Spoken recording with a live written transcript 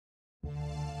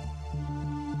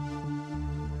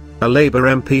A Labour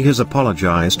MP has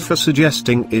apologised for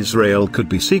suggesting Israel could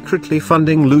be secretly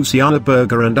funding Luciana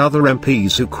Berger and other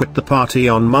MPs who quit the party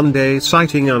on Monday,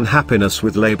 citing unhappiness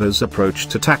with Labour's approach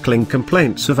to tackling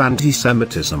complaints of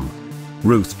anti-Semitism.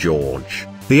 Ruth George,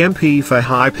 the MP for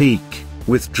High Peak,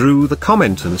 withdrew the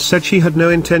comment and said she had no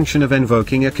intention of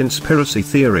invoking a conspiracy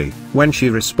theory, when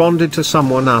she responded to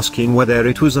someone asking whether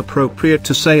it was appropriate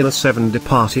to say the 7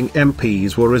 departing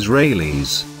MPs were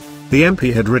Israelis. The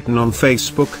MP had written on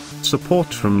Facebook,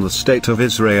 "Support from the State of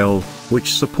Israel,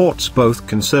 which supports both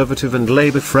conservative and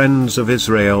Labour Friends of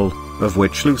Israel, of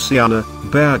which Luciana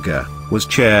Berger was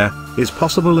chair, is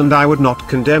possible, and I would not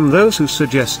condemn those who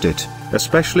suggest it,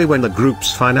 especially when the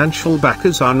group's financial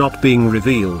backers are not being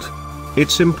revealed.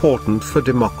 It's important for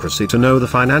democracy to know the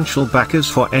financial backers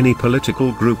for any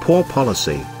political group or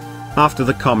policy." After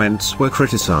the comments were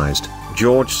criticised,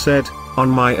 George said, "On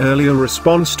my earlier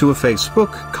response to a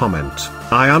Facebook comment,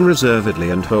 I unreservedly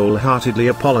and wholeheartedly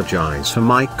apologise for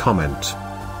my comment.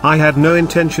 I had no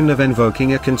intention of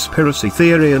invoking a conspiracy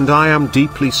theory, and I am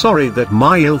deeply sorry that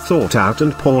my ill-thought-out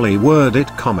and poorly worded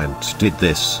comment did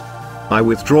this. I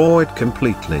withdraw it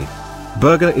completely."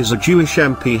 Berger is a Jewish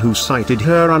MP who cited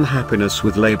her unhappiness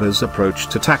with Labour's approach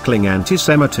to tackling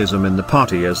anti-Semitism in the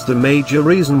party as the major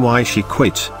reason why she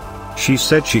quit. She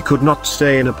said she could not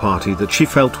stay in a party that she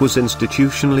felt was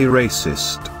institutionally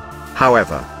racist.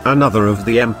 However, another of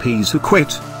the MPs who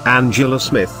quit, Angela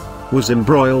Smith, was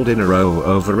embroiled in a row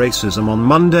over racism on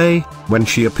Monday, when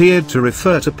she appeared to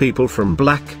refer to people from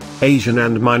Black, Asian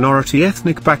and minority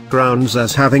ethnic backgrounds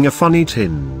as having a funny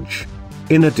tinge.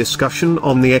 In a discussion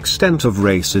on the extent of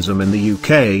racism in the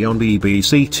UK on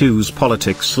BBC Two's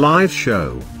Politics Live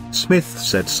show, Smith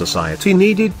said society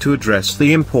needed to address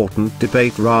the important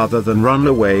debate rather than run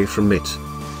away from it.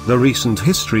 "The recent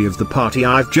history of the party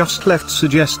I've just left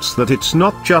suggests that it's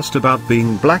not just about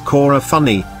being black or a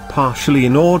funny, partially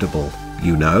inaudible,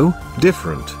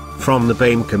 different, from the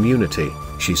BAME community,"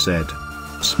 she said.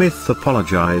 Smith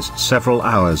apologised several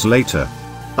hours later.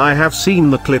 "I have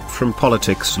seen the clip from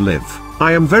Politics Live.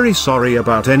 I am very sorry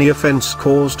about any offence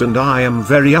caused, and I am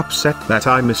very upset that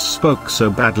I misspoke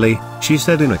so badly," she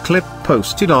said in a clip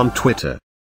posted on Twitter.